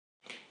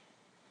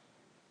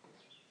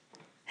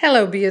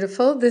Hello,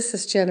 beautiful. This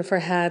is Jennifer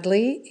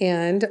Hadley,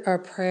 and our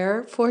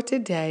prayer for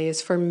today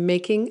is for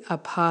making a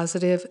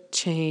positive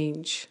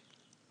change.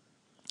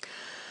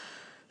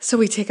 So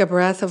we take a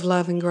breath of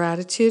love and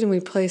gratitude, and we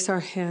place our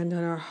hand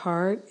on our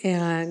heart,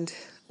 and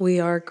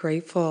we are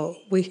grateful.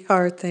 We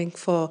are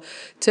thankful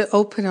to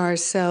open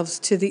ourselves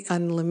to the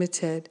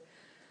unlimited.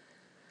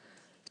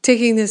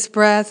 Taking this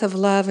breath of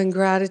love and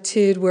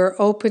gratitude, we're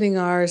opening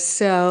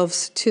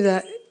ourselves to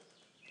the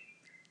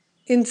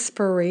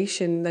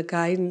inspiration, the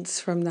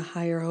guidance from the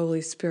higher Holy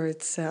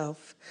Spirit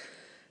self.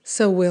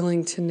 So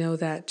willing to know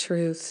that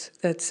truth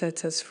that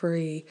sets us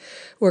free.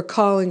 We're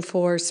calling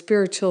for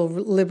spiritual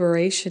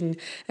liberation,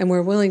 and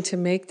we're willing to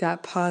make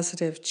that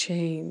positive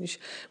change.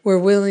 We're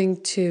willing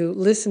to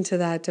listen to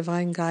that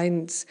divine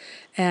guidance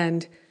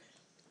and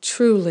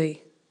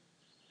truly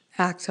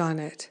act on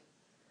it.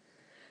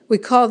 We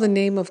call the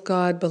name of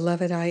God,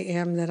 Beloved I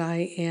Am That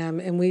I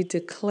Am, and we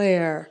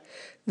declare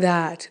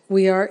that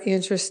we are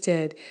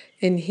interested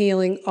in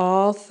healing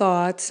all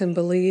thoughts and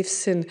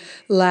beliefs and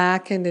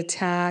lack and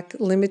attack,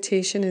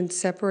 limitation and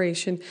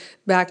separation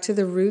back to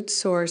the root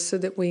source so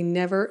that we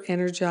never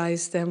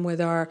energize them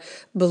with our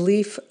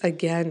belief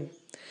again.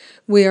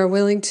 We are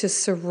willing to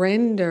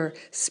surrender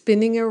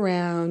spinning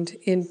around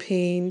in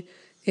pain,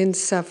 in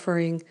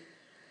suffering,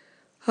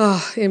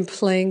 in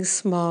playing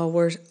small.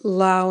 We're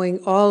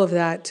allowing all of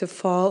that to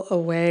fall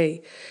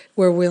away.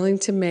 We're willing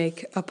to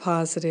make a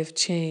positive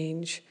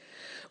change.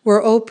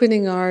 We're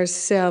opening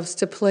ourselves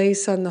to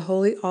place on the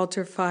holy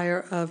altar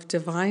fire of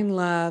divine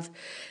love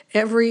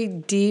every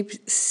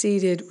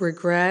deep-seated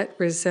regret,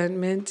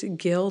 resentment,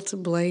 guilt,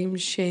 blame,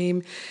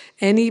 shame,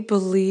 any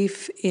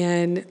belief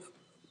in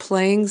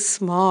playing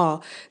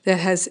small that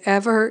has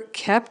ever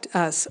kept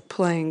us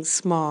playing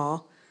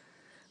small.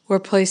 We're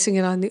placing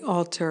it on the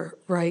altar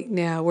right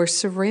now. We're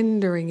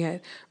surrendering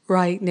it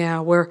right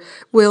now. We're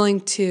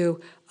willing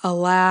to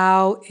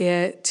allow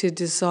it to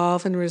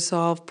dissolve and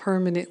resolve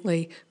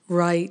permanently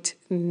right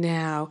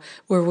now.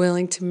 We're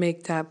willing to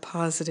make that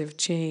positive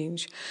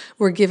change.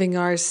 We're giving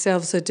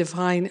ourselves a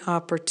divine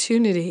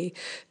opportunity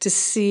to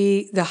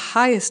see the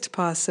highest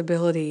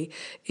possibility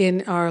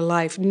in our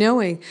life,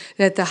 knowing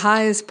that the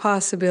highest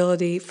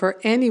possibility for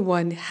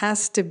anyone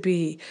has to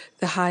be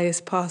the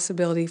highest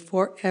possibility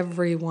for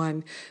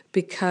everyone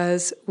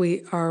because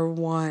we are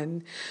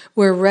one.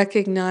 We're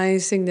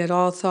recognizing that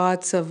all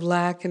thoughts of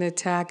lack and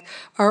attack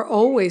are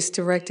always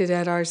directed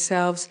at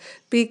ourselves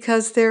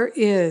because there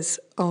is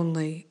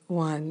only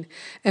one.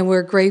 And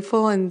we're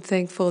grateful and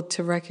thankful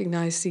to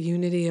recognize the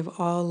unity of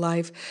all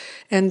life.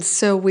 And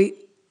so we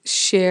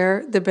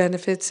share the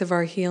benefits of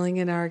our healing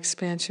and our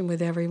expansion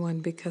with everyone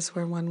because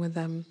we're one with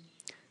them.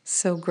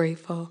 So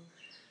grateful,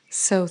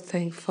 so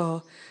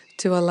thankful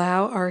to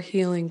allow our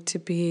healing to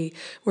be.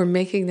 We're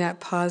making that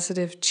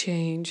positive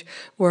change.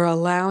 We're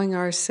allowing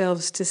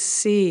ourselves to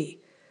see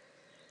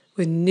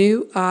with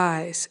new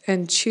eyes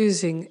and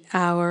choosing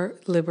our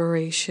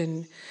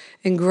liberation.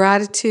 In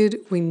gratitude,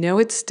 we know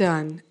it's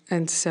done,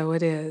 and so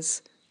it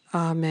is.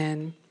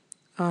 Amen.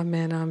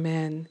 Amen.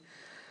 Amen.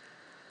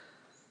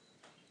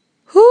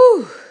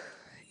 Whew.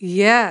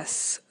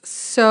 Yes.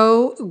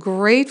 So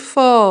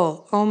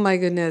grateful. Oh my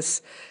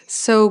goodness.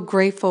 So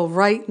grateful.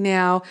 Right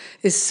now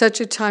is such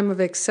a time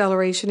of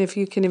acceleration. If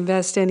you can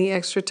invest any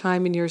extra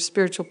time in your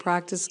spiritual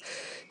practice,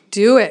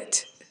 do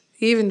it.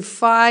 Even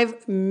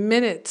 5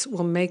 minutes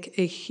will make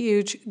a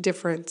huge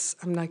difference.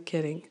 I'm not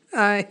kidding.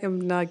 I am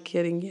not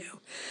kidding you.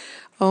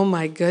 Oh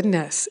my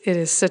goodness, it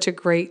is such a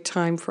great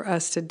time for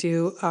us to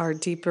do our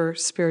deeper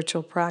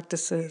spiritual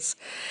practices.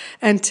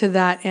 And to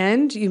that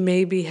end, you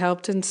may be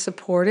helped and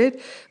supported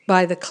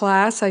by the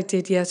class I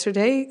did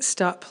yesterday,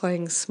 Stop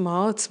Playing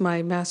Small. It's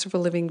my Masterful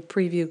Living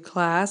preview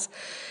class.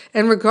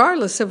 And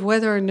regardless of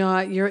whether or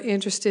not you're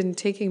interested in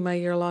taking my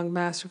year-long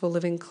Masterful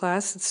Living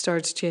class, it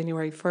starts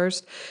January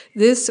 1st,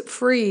 this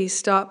free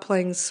Stop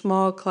Playing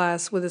Small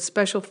class with a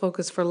special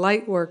focus for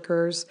light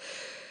workers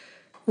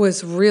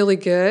was really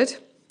good.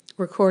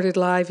 Recorded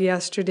live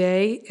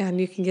yesterday,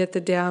 and you can get the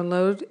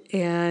download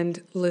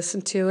and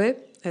listen to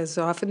it as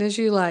often as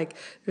you like.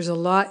 There's a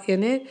lot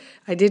in it.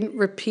 I didn't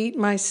repeat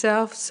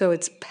myself, so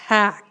it's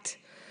packed.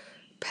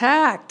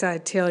 Packed, I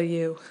tell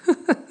you.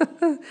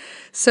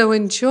 So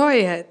enjoy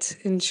it.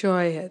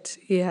 Enjoy it.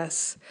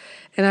 Yes.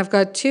 And I've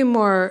got 2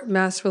 more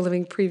Masterful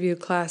Living preview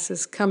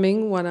classes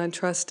coming, one on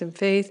trust and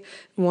faith,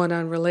 and one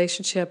on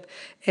relationship,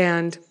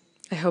 and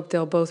I hope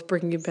they'll both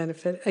bring you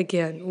benefit.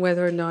 Again,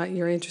 whether or not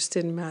you're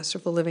interested in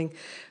Masterful Living,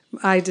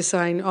 I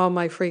design all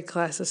my free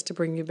classes to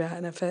bring you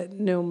benefit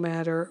no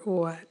matter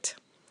what.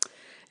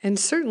 And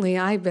certainly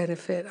I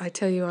benefit. I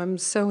tell you, I'm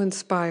so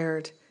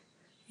inspired.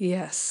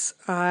 Yes,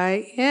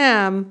 I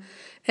am.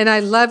 And I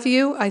love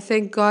you. I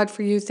thank God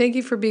for you. Thank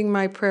you for being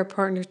my prayer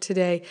partner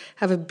today.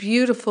 Have a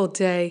beautiful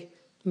day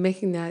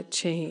making that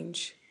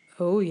change.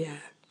 Oh, yeah.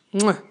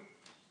 Mwah.